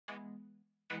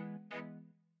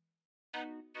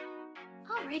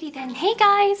Alrighty then. Hey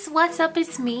guys, what's up?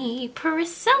 It's me,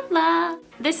 Priscilla.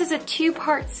 This is a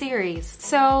two-part series.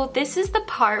 So this is the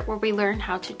part where we learn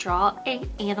how to draw an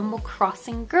Animal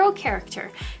Crossing girl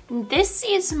character. This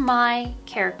is my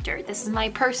character. This is my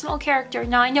personal character.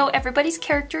 Now I know everybody's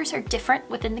characters are different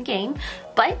within the game,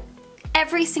 but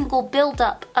every single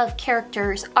build-up of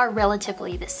characters are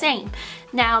relatively the same.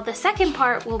 Now the second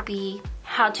part will be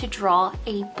how to draw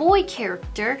a boy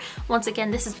character. Once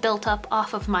again, this is built up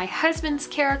off of my husband's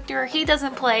character. He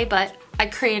doesn't play, but I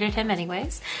created him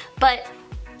anyways. But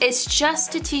it's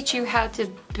just to teach you how to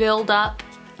build up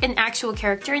an actual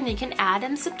character, and you can add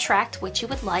and subtract what you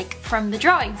would like from the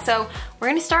drawing. So we're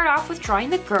gonna start off with drawing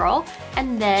the girl,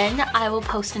 and then I will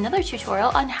post another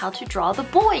tutorial on how to draw the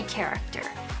boy character.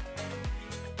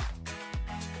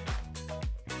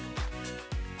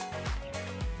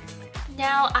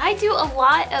 Now, I do a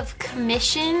lot of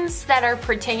commissions that are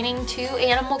pertaining to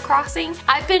Animal Crossing.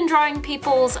 I've been drawing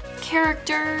people's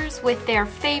characters with their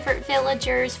favorite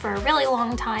villagers for a really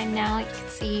long time now. You can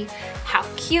see how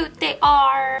cute they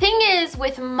are. Thing is,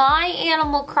 with my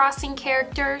Animal Crossing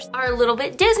characters are a little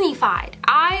bit Disney-fied.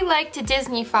 I like to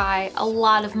Disney-fy a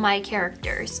lot of my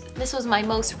characters. This was my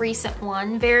most recent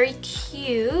one, very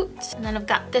cute. And then I've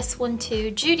got this one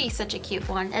too. Judy's such a cute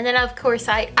one. And then of course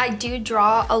I do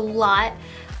draw a lot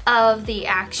of the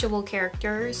actual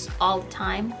characters all the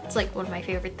time. It's like one of my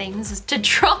favorite things is to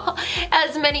draw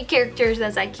as many characters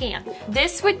as I can.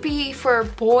 This would be for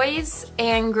boys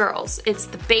and girls. It's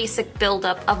the basic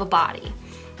buildup of a body.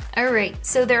 All right,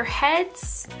 so their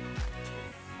heads,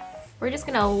 we're just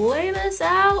gonna lay this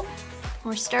out.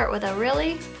 We'll start with a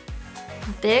really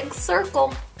big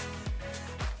circle.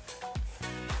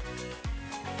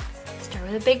 Start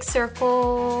with a big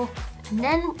circle. And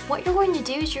then what you're going to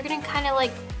do is you're gonna kind of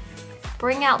like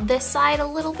bring out this side a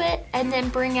little bit and then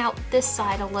bring out this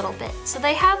side a little bit. So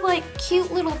they have like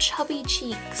cute little chubby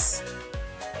cheeks.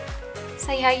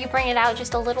 See how you bring it out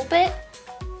just a little bit?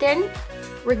 Then,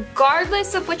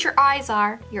 regardless of what your eyes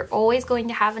are, you're always going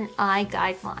to have an eye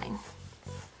guideline.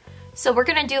 So we're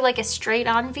gonna do like a straight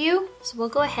on view. So we'll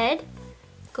go ahead,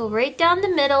 go right down the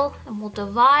middle, and we'll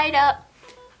divide up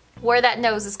where that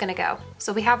nose is gonna go.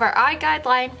 So we have our eye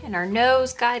guideline and our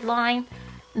nose guideline.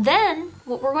 Then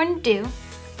what we're going to do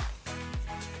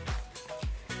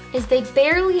is they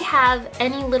barely have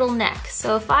any little neck.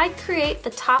 So if I create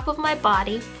the top of my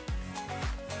body,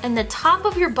 and the top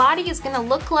of your body is gonna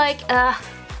look like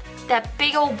that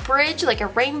big old bridge, like a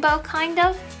rainbow kind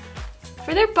of.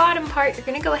 For their bottom part, you're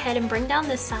gonna go ahead and bring down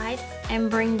this side and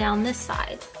bring down this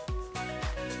side.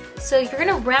 So you're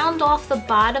gonna round off the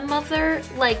bottom of their,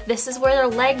 like this is where their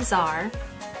legs are.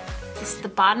 This is the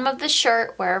bottom of the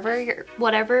shirt,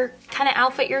 whatever kind of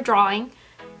outfit you're drawing.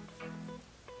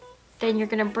 Then you're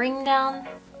gonna bring down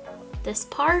this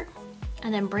part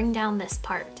and then bring down this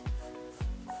part.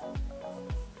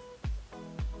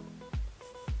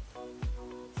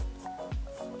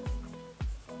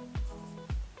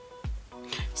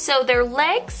 So their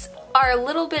legs are a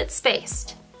little bit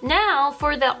spaced. Now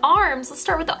for the arms, let's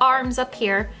start with the arms up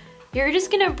here. You're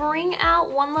just gonna bring out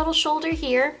one little shoulder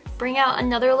here, bring out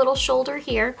another little shoulder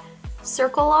here,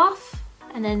 circle off,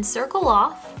 and then circle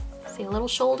off. See a little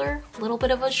shoulder, a little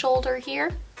bit of a shoulder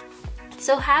here.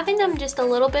 So having them just a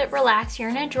little bit relaxed,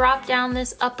 you're gonna drop down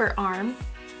this upper arm.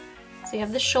 So you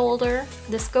have the shoulder,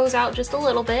 this goes out just a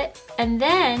little bit, and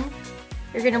then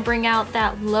you're gonna bring out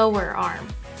that lower arm.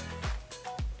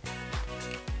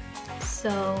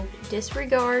 So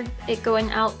disregard it going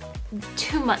out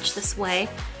too much this way.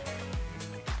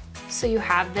 So you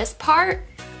have this part,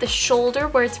 the shoulder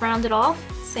where it's rounded off,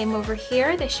 same over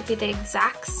here, they should be the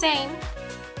exact same.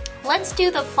 Let's do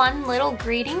the fun little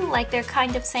greeting like they're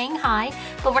kind of saying hi,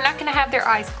 but we're not gonna have their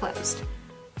eyes closed.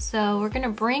 So we're gonna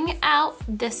bring out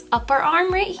this upper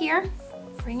arm right here,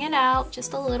 bring it out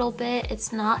just a little bit.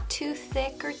 It's not too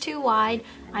thick or too wide.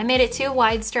 I made it too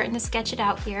wide starting to sketch it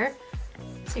out here.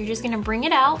 So you're just gonna bring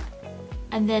it out,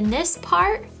 and then this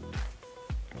part,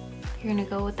 you're gonna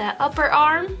go with that upper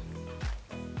arm.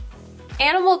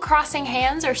 Animal Crossing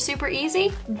hands are super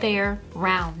easy. They're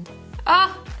round.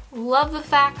 Ah, love the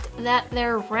fact that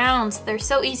they're round. They're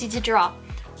so easy to draw.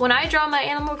 When I draw my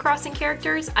Animal Crossing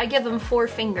characters, I give them 4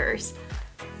 fingers.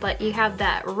 But you have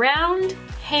that round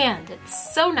hand.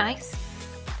 It's so nice.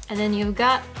 And then you've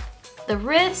got the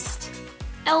wrist,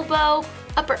 elbow,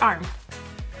 upper arm.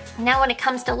 Now when it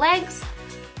comes to legs,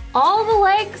 all the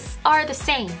legs are the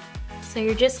same. So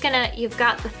you're just gonna, you've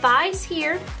got the thighs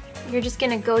here, you're just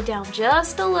gonna go down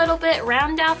just a little bit,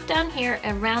 round off down here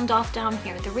and round off down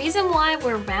here. The reason why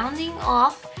we're rounding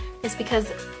off is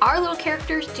because our little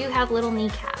characters do have little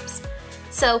kneecaps.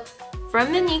 So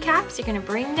from the kneecaps, you're gonna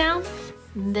bring down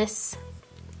this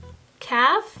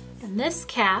calf and this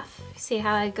calf. See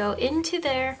how I go into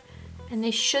there, and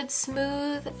they should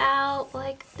smooth out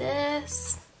like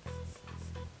this.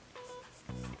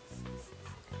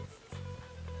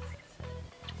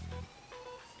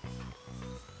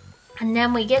 And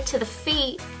then we get to the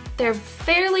feet. They're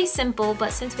fairly simple,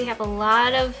 but since we have a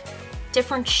lot of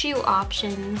different shoe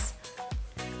options,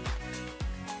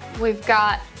 we've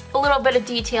got a little bit of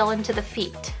detail into the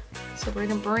feet. So we're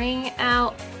gonna bring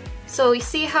out, so you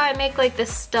see how I make like the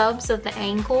stubs of the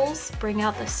ankles? Bring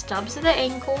out the stubs of the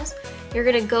ankles. You're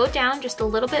gonna go down just a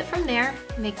little bit from there,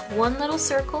 make one little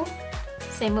circle.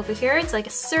 Same over here, it's like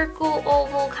a circle,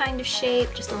 oval kind of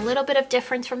shape, just a little bit of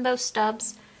difference from those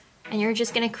stubs. And you're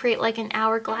just gonna create like an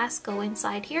hourglass, go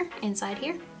inside here, inside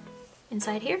here,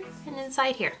 inside here, and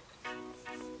inside here.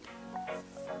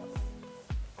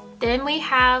 Then we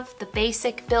have the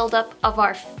basic buildup of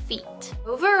our feet.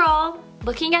 Overall,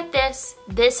 looking at this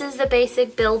is the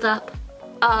basic buildup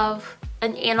of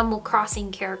an Animal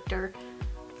Crossing character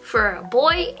for a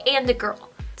boy and a girl.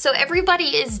 So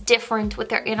everybody is different with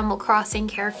their Animal Crossing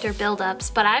character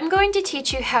buildups, but I'm going to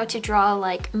teach you how to draw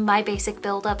like my basic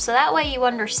buildup so that way you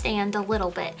understand a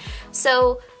little bit.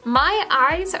 So my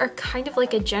eyes are kind of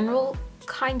like a general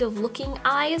kind of looking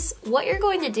eyes. What you're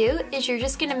going to do is you're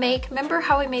just gonna make, remember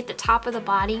how we made the top of the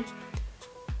body?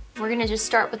 We're gonna just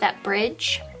start with that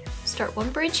bridge. Start one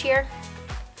bridge here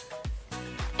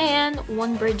and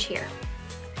one bridge here.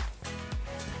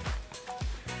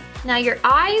 Now your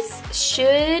eyes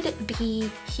should be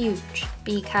huge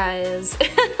because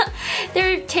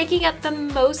they're taking up the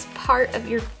most part of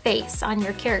your face on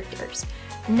your characters.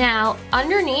 Now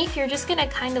underneath, you're just gonna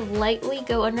kind of lightly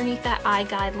go underneath that eye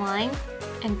guideline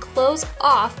and close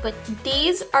off, but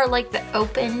these are like the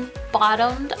open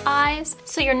bottomed eyes.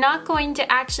 So you're not going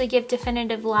to actually give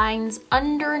definitive lines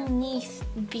underneath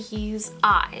these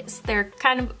eyes. They're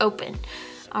kind of open.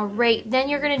 All right, then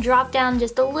you're gonna drop down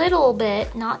just a little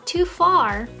bit, not too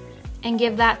far, and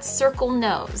give that circle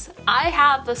nose. I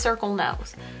have the circle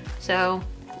nose, so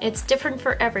it's different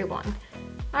for everyone.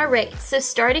 All right, so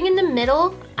starting in the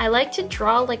middle, I like to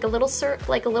draw like a little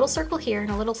circle here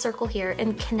and a little circle here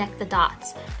and connect the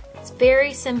dots. It's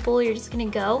very simple. You're just gonna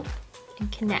go and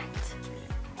connect.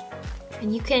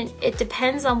 And you can, it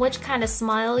depends on which kind of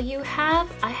smile you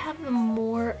have. I have the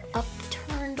more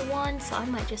upturned one, so I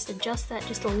might just adjust that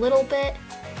just a little bit.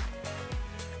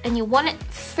 And you want it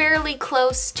fairly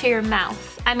close to your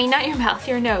mouth. I mean, not your mouth,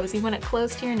 your nose. You want it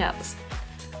close to your nose.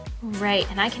 Right,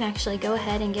 and I can actually go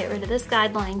ahead and get rid of this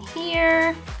guideline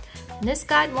here, and this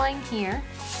guideline here.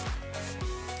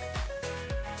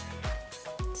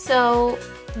 So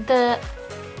the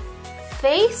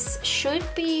face should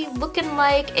be looking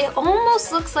like, it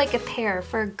almost looks like a pear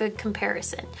for a good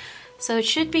comparison. So it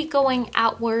should be going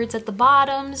outwards at the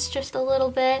bottoms just a little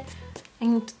bit.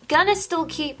 I'm gonna still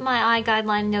keep my eye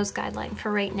guideline, nose guideline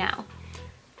for right now.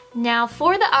 Now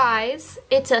for the eyes,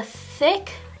 it's a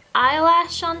thick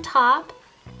eyelash on top,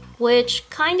 which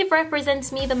kind of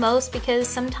represents me the most because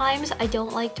sometimes I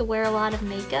don't like to wear a lot of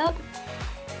makeup.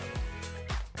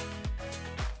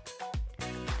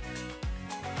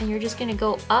 And you're just gonna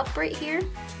go up right here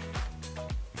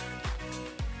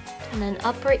and then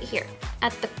up right here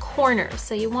at the corners.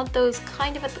 So you want those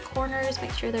kind of at the corners,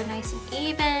 make sure they're nice and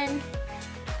even.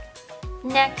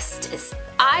 Next is,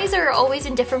 eyes are always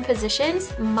in different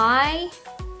positions. My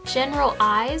general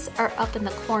eyes are up in the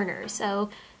corner,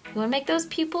 so you want to make those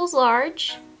pupils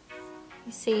large.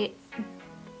 You see,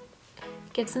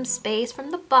 give some space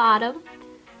from the bottom.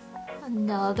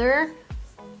 Another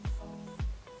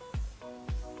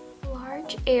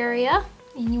large area,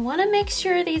 and you want to make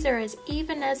sure these are as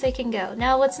even as they can go.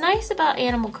 Now, what's nice about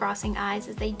Animal Crossing eyes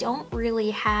is they don't really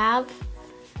have,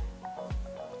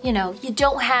 you know, you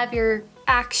don't have your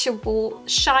actual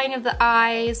shine of the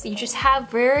eyes. You just have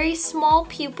very small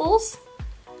pupils.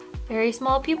 Very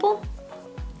small pupil.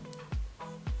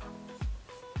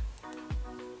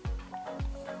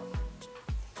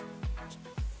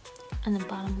 And the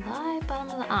bottom of the eye, bottom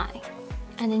of the eye.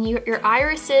 And then your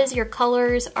irises, your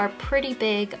colors are pretty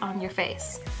big on your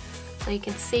face. So you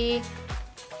can see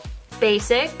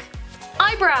basic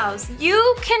eyebrows.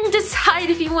 You can decide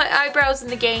if you want eyebrows in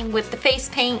the game with the face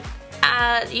paint,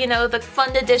 you know, the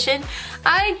fun edition.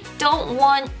 I don't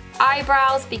want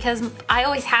eyebrows because I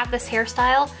always have this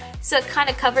hairstyle, so it kind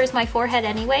of covers my forehead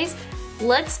anyways.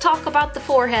 Let's talk about the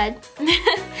forehead.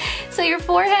 So your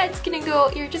forehead's gonna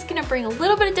go, you're just gonna bring a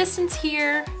little bit of distance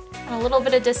here and a little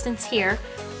bit of distance here.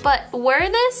 But where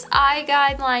this eye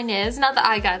guideline is, not the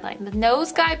eye guideline, the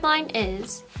nose guideline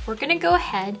is, we're gonna go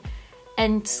ahead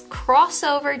and cross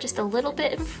over just a little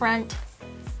bit in front.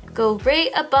 Go right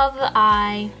above the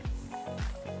eye.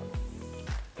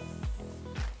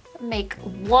 Make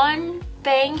one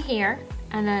bang here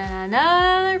and then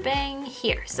another bang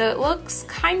here. So it looks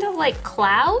kind of like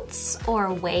clouds or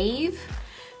a wave.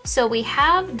 So we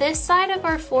have this side of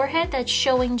our forehead that's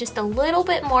showing just a little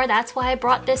bit more. That's why I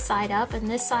brought this side up and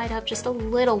this side up just a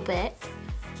little bit.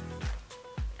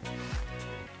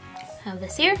 Have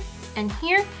this here and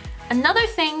here. Another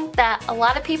thing that a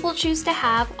lot of people choose to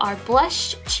have are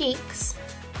blush cheeks.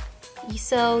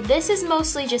 So this is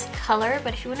mostly just color,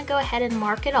 but if you want to go ahead and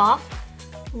mark it off,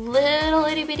 little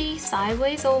itty bitty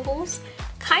sideways ovals,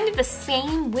 kind of the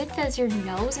same width as your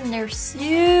nose, and they're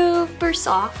super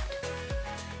soft.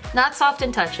 Not soft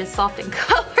in touch, it's soft in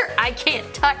color. I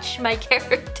can't touch my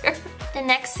character. The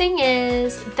next thing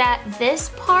is that this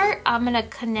part I'm gonna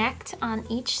connect on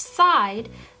each side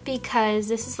because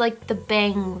this is like the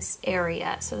bangs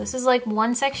area. So this is like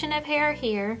one section of hair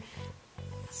here.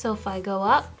 So if I go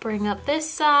up, bring up this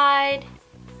side,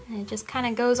 and it just kind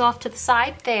of goes off to the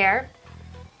side there.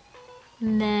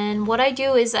 And then what I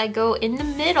do is I go in the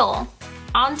middle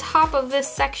on top of this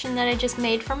section that I just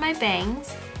made for my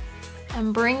bangs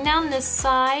and bring down this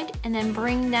side and then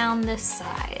bring down this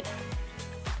side.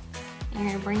 You're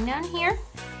gonna bring down here,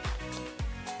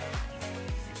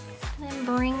 then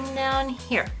bring down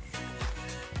here.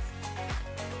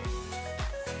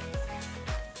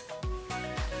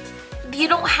 You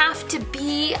don't have to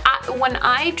be, when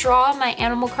I draw my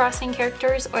Animal Crossing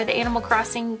characters or the Animal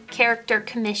Crossing character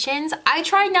commissions, I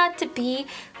try not to be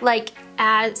like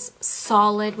as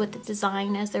solid with the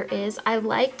design as there is. I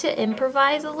like to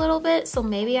improvise a little bit, so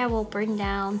maybe I will bring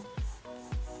down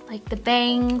like the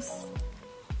bangs,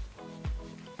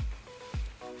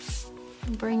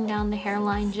 bring down the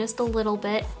hairline just a little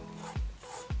bit,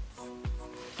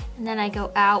 and then I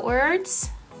go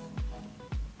outwards.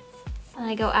 And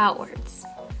I go outwards.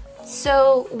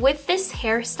 So with this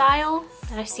hairstyle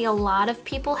that I see a lot of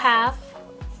people have,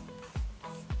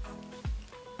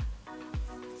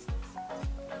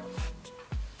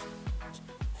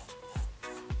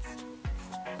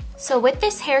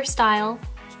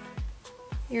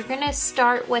 you're gonna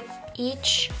start with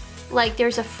each, like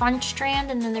there's a front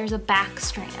strand and then there's a back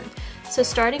strand. So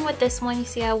starting with this one, you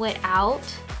see I went out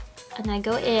and I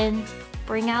go in,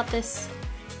 bring out this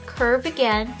curve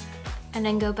again, and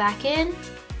then go back in,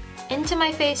 into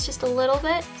my face just a little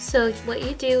bit. So what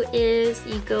you do is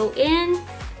you go in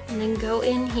and then go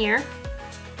in here,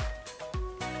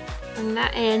 bring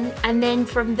that in, and then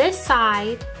from this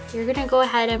side, you're gonna go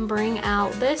ahead and bring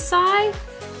out this side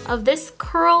of this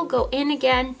curl, go in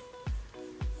again,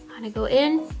 kind of go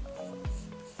in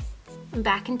and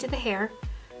back into the hair.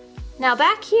 Now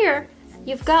back here,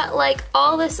 you've got like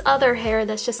all this other hair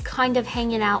that's just kind of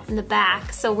hanging out in the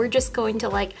back. So we're just going to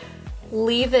like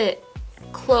leave it,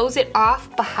 close it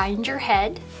off behind your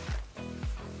head.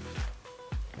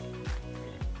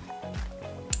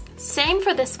 Same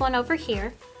for this one over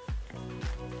here.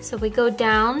 So we go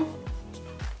down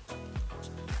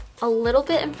a little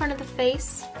bit in front of the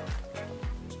face.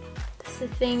 The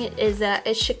thing is that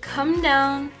it should come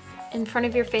down in front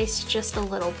of your face just a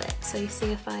little bit. So you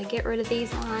see if I get rid of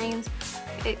these lines,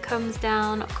 it comes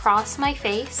down across my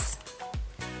face.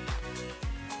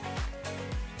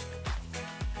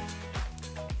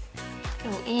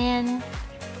 Go in.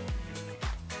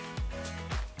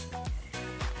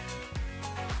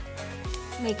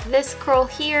 Make this curl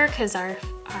here because our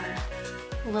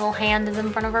little hand is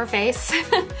in front of our face.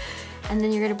 And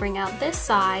then you're gonna bring out this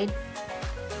side.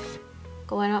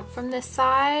 Going up from this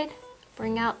side,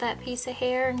 bring out that piece of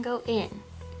hair and go in.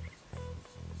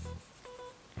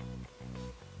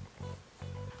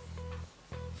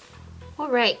 All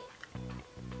right.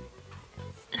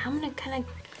 And I'm gonna kind of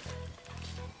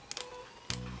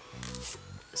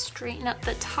straighten up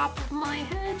the top of my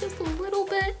head just a little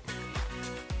bit.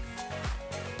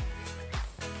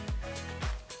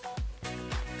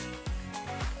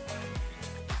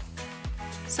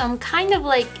 So I'm kind of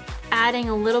like adding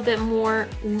a little bit more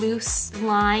loose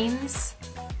lines,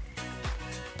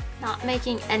 not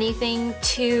making anything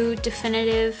too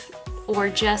definitive or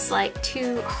just like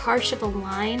too harsh of a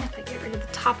line. If I get rid of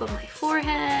the top of my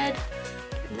forehead,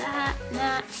 that and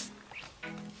that.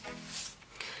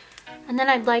 And then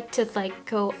I'd like to like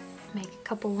go make a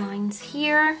couple lines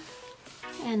here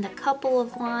and a couple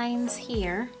of lines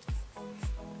here.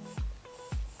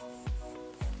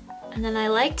 And then I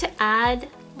like to add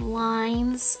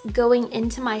lines going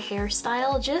into my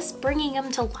hairstyle, just bringing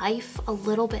them to life a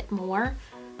little bit more.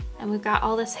 And we've got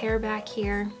all this hair back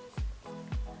here.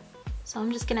 So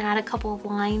I'm just gonna add a couple of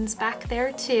lines back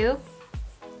there too.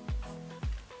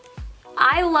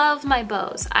 I love my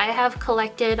bows. I have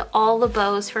collected all the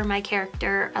bows for my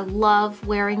character. I love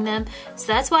wearing them. So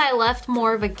that's why I left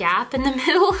more of a gap in the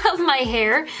middle of my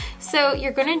hair. So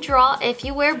you're gonna draw, if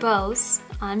you wear bows,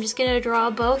 I'm just gonna draw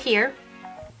a bow here.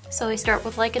 So I start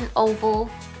with like an oval,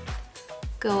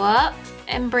 go up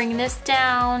and bring this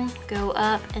down, go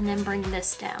up and then bring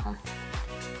this down.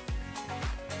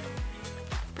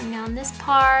 Bring down this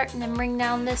part and then bring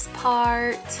down this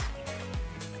part,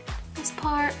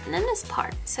 and then this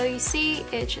part. So you see,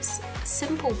 it's just a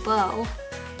simple bow.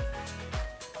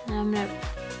 And I'm gonna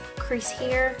crease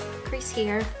here,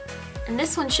 and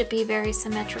this one should be very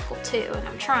symmetrical too, and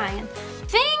I'm trying.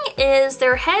 Thing is,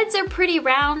 their heads are pretty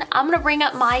round. I'm gonna bring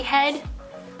up my head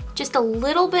just a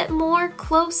little bit more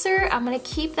closer. I'm gonna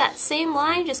keep that same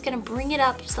line, just gonna bring it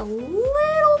up just a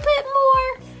little bit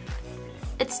more.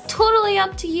 It's totally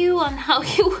up to you on how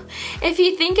you, if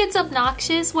you think it's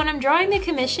obnoxious. When I'm drawing the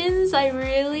commissions, I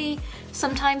really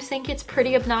sometimes think it's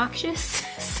pretty obnoxious.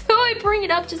 So I bring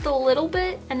it up just a little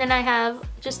bit, and then I have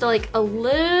just like a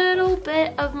little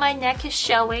bit of my neck is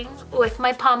showing with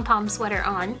my pom-pom sweater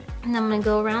on. And I'm gonna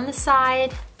go around the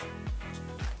side.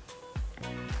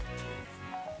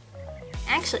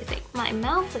 I actually think my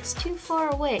mouth is too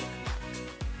far away.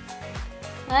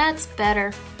 That's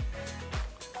better.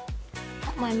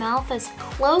 My mouth as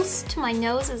close to my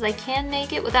nose as I can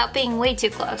make it without being way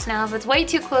too close. Now, if it's way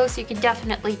too close, you can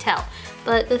definitely tell.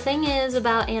 But the thing is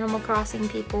about Animal Crossing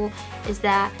people is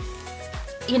that,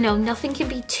 you know, nothing can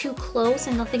be too close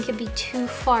and nothing can be too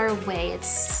far away.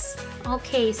 It's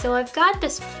okay. So I've got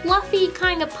this fluffy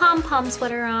kind of pom-pom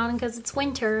sweater on because it's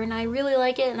winter and I really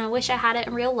like it and I wish I had it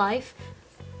in real life.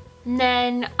 And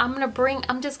then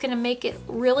I'm just gonna make it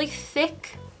really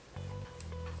thick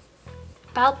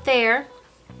about there.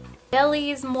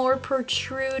 Belly is more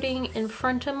protruding in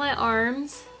front of my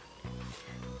arms.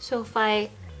 So if I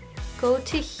go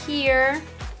to here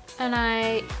and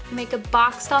I make a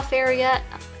boxed off area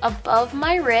above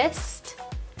my wrist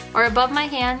or above my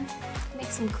hand, make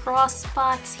some cross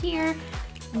spots here,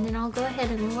 and then I'll go ahead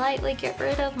and lightly get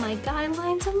rid of my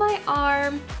guidelines of my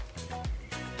arm.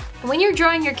 When you're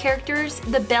drawing your characters,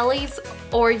 the bellies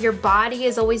or your body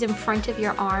is always in front of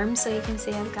your arm. So you can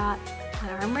see I've got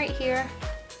my arm right here.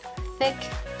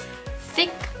 Thick,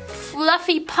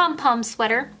 fluffy pom-pom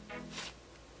sweater.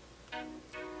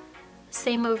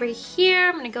 Same over here.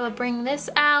 I'm gonna go bring this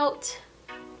out.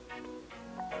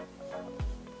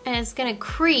 And it's gonna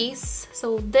crease.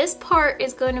 So this part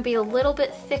is going to be a little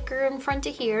bit thicker in front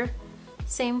of here.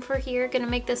 Same for here. Gonna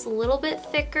make this a little bit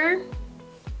thicker.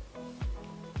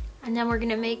 And then we're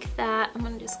gonna make that, I'm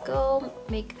gonna just go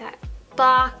make that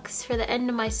box for the end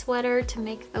of my sweater to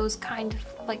make those kind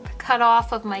of like the cut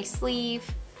off of my sleeve.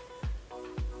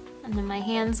 And then my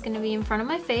hand's gonna be in front of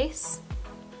my face.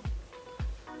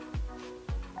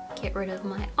 Get rid of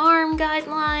my arm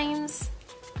guidelines.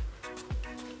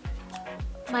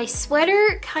 My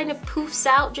sweater kind of poofs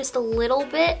out just a little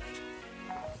bit.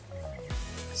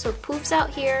 So it poofs out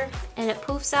here and it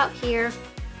poofs out here.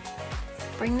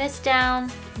 Bring this down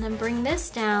and then bring this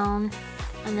down,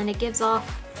 and then it gives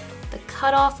off the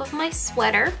cutoff of my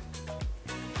sweater.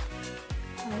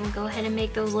 I'm gonna go ahead and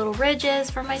make those little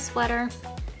ridges for my sweater.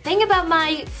 Thing about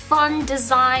my fun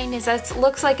design is that it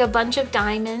looks like a bunch of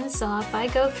diamonds. So if I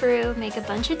go through, make a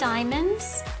bunch of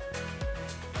diamonds.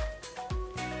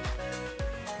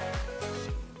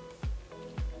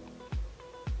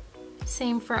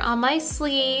 Same for on my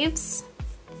sleeves.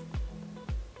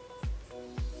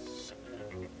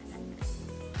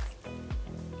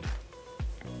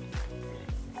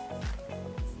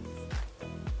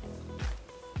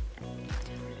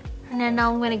 And then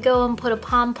I'm going to go and put a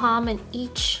pom-pom in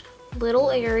each little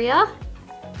area.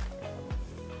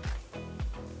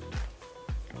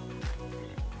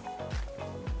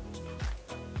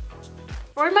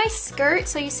 For my skirt,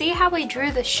 so you see how I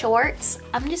drew the shorts?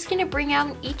 I'm just going to bring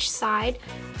out each side.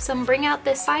 So I'm going to bring out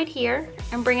this side here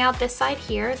and bring out this side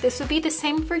here. This would be the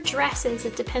same for dresses.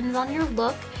 It depends on your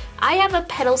look. I have a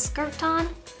petal skirt on,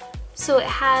 so it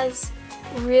has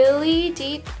really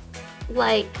deep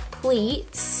like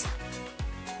pleats.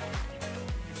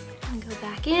 Go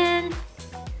back in,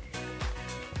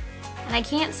 and I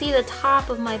can't see the top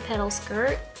of my petal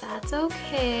skirt. That's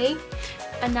okay.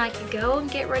 And I can go and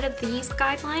get rid of these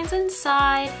guidelines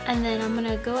inside, and then I'm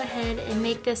gonna go ahead and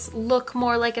make this look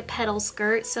more like a petal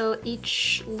skirt. So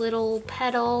each little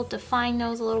petal, define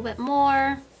those a little bit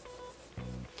more.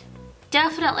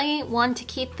 Definitely want to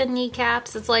keep the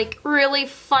kneecaps. It's like really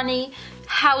funny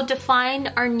how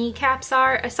defined our kneecaps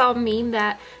are. I saw a meme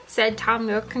that said Tom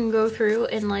Nook can go through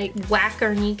and like whack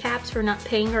our kneecaps for not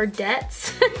paying our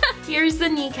debts. Here's the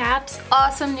kneecaps.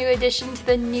 Awesome new addition to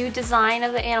the new design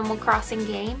of the Animal Crossing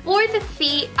game. For the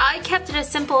feet, I kept it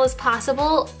as simple as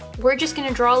possible. We're just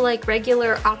gonna draw like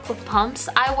regular aqua pumps.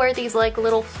 I wear these like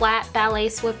little flat ballet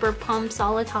slipper pumps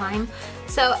all the time.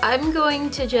 So I'm going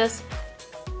to just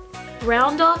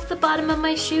round off the bottom of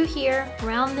my shoe here,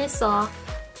 round this off,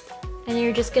 and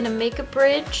you're just gonna make a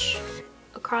bridge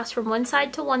across from one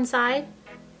side to one side.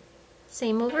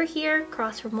 Same over here,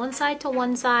 cross from one side to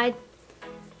one side.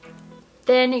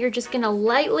 Then you're just gonna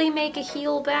lightly make a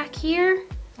heel back here,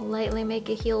 lightly make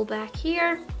a heel back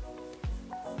here.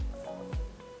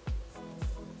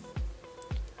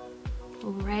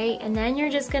 Alright, and then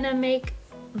you're just gonna make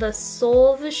the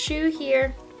sole of the shoe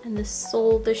here and the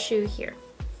sole of the shoe here.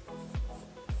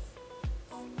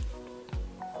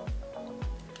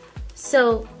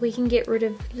 So we can get rid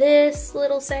of this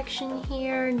little section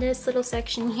here and this little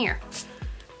section here.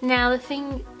 Now the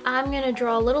thing, I'm gonna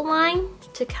draw a little line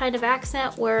to kind of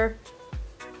accent where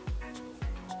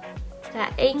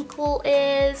that ankle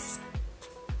is.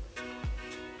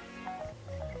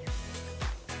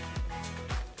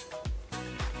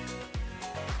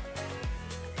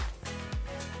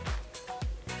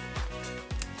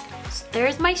 So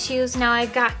there's my shoes. Now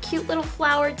I've got cute little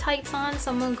flower tights on,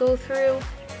 so I'm gonna go through,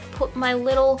 put my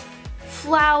little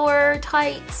flower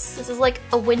tights. This is like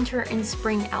a winter and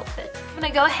spring outfit. I'm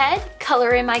gonna go ahead,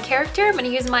 color in my character. I'm gonna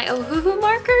use my Ohuhu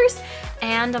markers,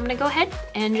 and I'm gonna go ahead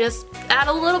and just add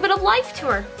a little bit of life to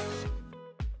her.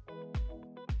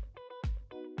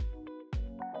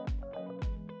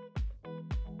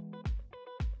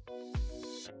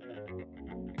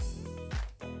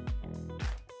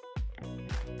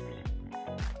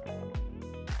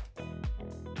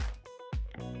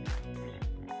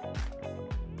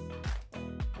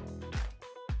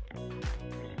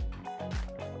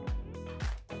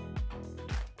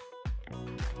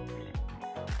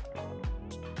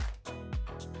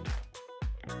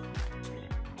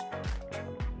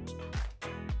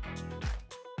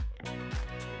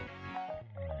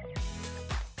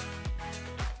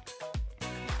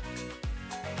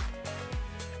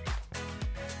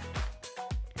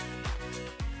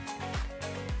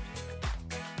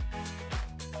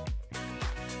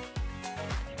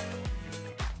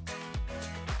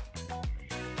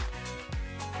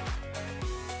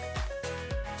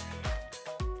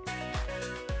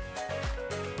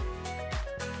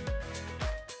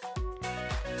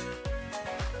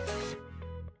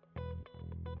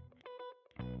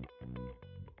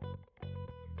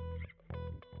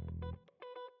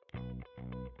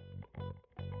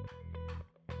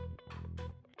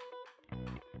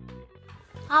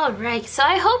 Alright, so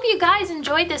I hope you guys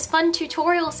enjoyed this fun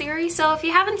tutorial series. So if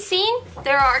you haven't seen,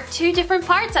 there are two different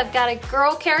parts. I've got a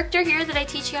girl character here that I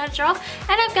teach you how to draw,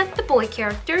 and I've got the boy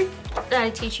character that I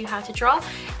teach you how to draw.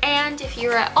 And if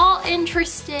you're at all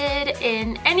interested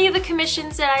in any of the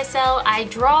commissions that I sell, I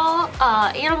draw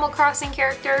Animal Crossing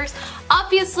characters.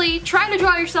 Obviously, try to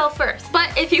draw yourself first,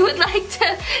 but if you would like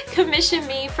to commission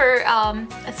me for,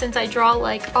 since I draw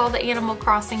like all the Animal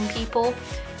Crossing people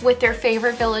with their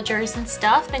favorite villagers and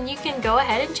stuff, then you can go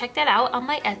ahead and check that out on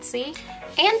my Etsy.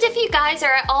 And if you guys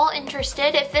are at all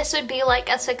interested, if this would be like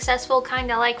a successful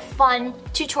kind of like fun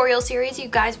tutorial series you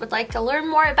guys would like to learn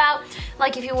more about,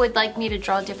 like if you would like me to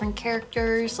draw different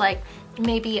characters, like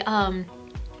maybe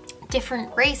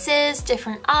different races,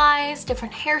 different eyes,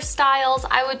 different hairstyles,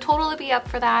 I would totally be up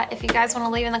for that if you guys want to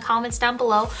leave in the comments down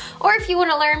below. Or if you want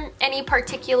to learn any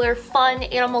particular fun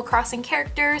Animal Crossing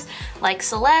characters like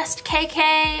Celeste,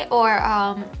 KK,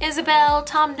 or Isabelle,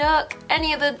 Tom Nook,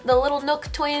 any of the little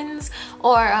Nook twins,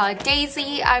 or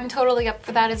Daisy, I'm totally up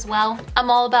for that as well. I'm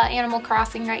all about Animal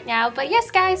Crossing right now. But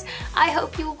yes guys, I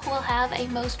hope you will have a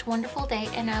most wonderful day,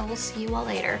 and I will see you all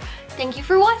later. Thank you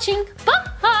for watching. Bye!